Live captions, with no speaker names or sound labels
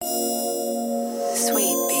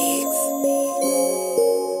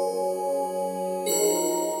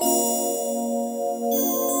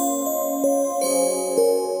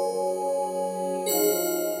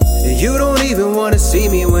see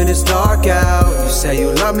me when it's dark out. You say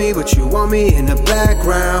you love me, but you want me in the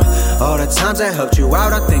background. All the times I helped you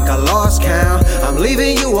out, I think I lost count. I'm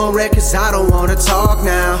leaving you on red cause I don't wanna talk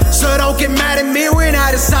now. So don't get mad at me when I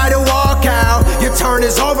decide to walk out. Your turn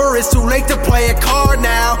is over, it's too late to play a card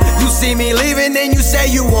now. You see me leaving, then you say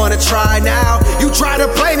you wanna try now. You try to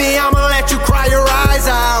play me, I'ma let you cry your eyes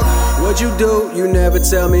out. What'd you do? You never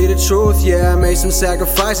tell me the truth. Yeah, I made some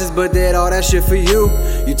sacrifices, but did all that shit for you.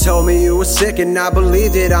 You told me you were sick and I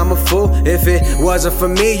believed it, I'm a fool. If it wasn't for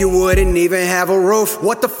me, you wouldn't even have a roof.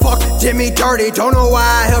 What the fuck did me dirty? Don't know why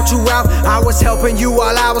I helped you out. I was helping you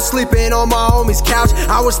while I was sleeping on my homie's couch.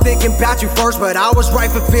 I was thinking about you first, but I was right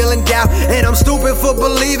for feeling doubt. And I'm stupid for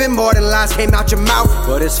believing more than lies came out your mouth.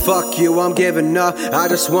 But it's fuck you, I'm giving up. I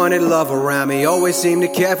just wanted love around me. Always seem to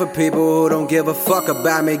care for people who don't give a fuck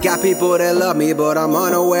about me. Got people that love me, but I'm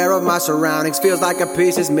unaware of my surroundings. Feels like a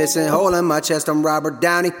piece is missing, hole in my chest, I'm Robert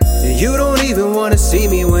Downey. And you don't even wanna see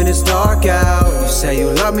me when it's dark out. You say you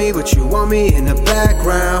love me, but you want me in the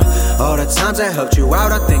background. All the times I helped you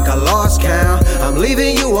out, I think I lost count. I'm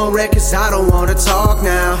leaving you on red cause I don't wanna talk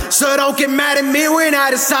now. So don't get mad at me when I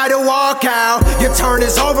decide to walk out. Your turn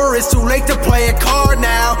is over, it's too late to play a card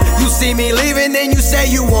now. You see me leaving, then you say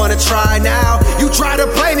you wanna try now. You try to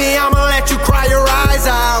play me, I'ma let you cry your eyes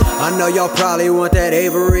out. I know y'all probably want that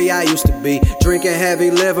Avery I used to be. Drinking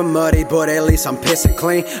heavy, living muddy, but at least I'm pissing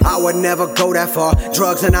clean. I would never go that far,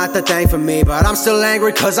 drugs are not the thing for me. But I'm still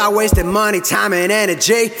angry cause I wasted money, time and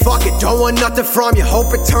energy. Fuck it, don't want nothing from you,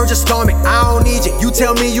 hope it turns your stomach. I don't need you, you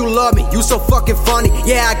tell me you love me, you so fucking funny.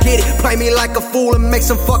 Yeah, I get it, play me like a fool and make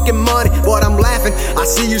some fucking money. But I'm laughing, I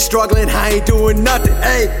see you struggling, I ain't doing nothing,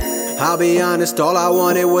 ayy. I'll be honest, all I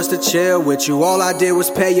wanted was to chill with you. All I did was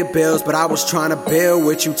pay your bills, but I was trying to build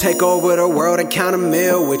with you. Take over the world and count a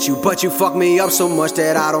meal with you. But you fucked me up so much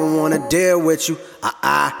that I don't wanna deal with you.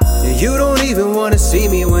 And you don't even wanna see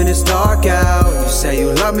me when it's dark out. You say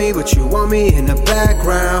you love me, but you want me in the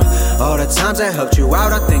background. All the times I helped you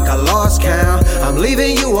out, I think I lost count. I'm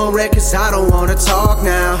leaving you on red cause I don't wanna talk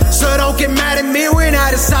now. So don't get mad at me when I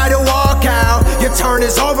decide to walk out. Your turn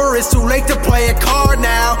is over, it's too late to play a card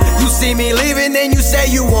now. You see me leaving, then you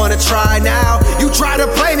say you wanna try now. You try to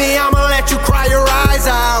play me, I'ma let you cry your eyes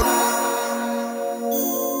out.